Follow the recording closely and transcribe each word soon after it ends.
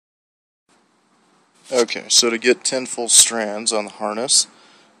Okay, so to get 10 full strands on the harness,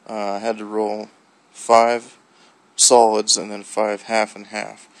 I had to roll 5 solids and then 5 half and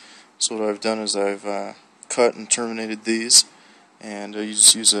half. So what I've done is I've cut and terminated these, and you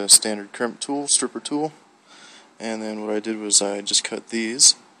just use a standard crimp tool, stripper tool, and then what I did was I just cut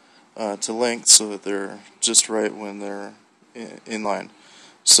these to length so that they're just right when they're in line.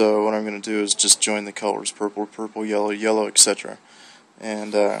 So what I'm going to do is just join the colors, purple, purple, yellow, yellow, etc.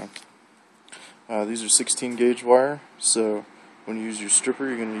 And these are 16 gauge wire, so when you use your stripper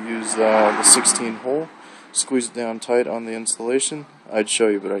you're going to use the 16 hole, squeeze it down tight on the insulation. I'd show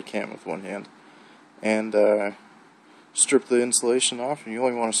you but I can't with one hand. And strip the insulation off, and you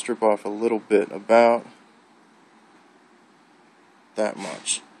only want to strip off a little bit, about that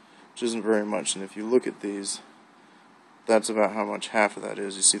much, which isn't very much, and if you look at these, that's about how much half of that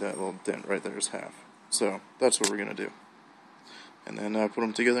is. You see that little dent right there is half. So that's what we're going to do. And then put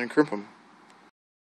them together and crimp them.